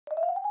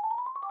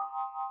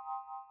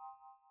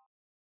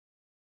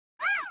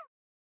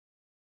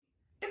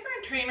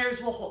Different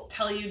trainers will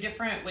tell you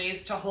different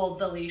ways to hold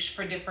the leash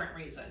for different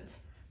reasons,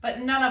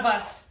 but none of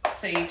us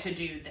say to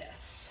do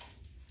this.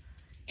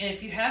 And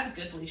if you have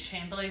good leash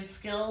handling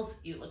skills,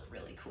 you look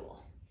really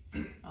cool.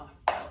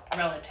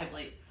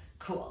 Relatively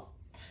cool.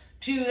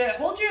 To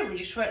hold your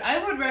leash, what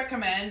I would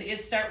recommend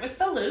is start with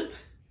the loop,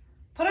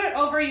 put it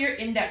over your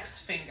index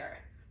finger.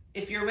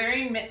 If you're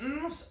wearing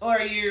mittens or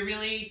you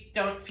really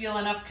don't feel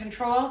enough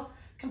control,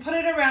 you can put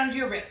it around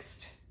your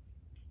wrist.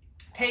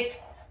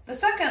 Take the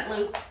second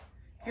loop,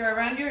 if you're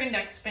around your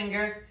index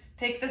finger,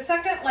 take the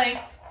second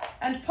length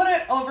and put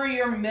it over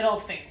your middle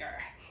finger.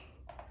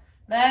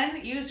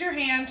 Then use your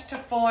hand to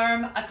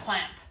form a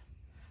clamp.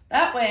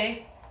 That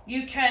way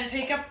you can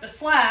take up the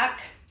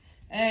slack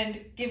and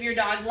give your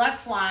dog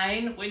less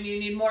line when you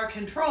need more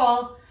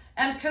control,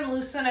 and can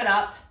loosen it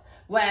up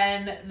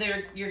when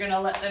you're gonna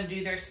let them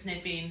do their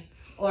sniffing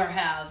or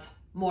have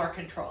more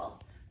control.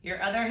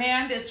 Your other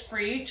hand is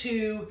free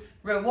to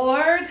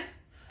reward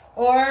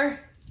or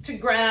to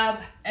grab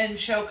and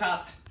choke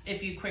up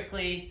if you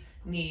quickly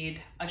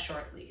need a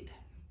short lead.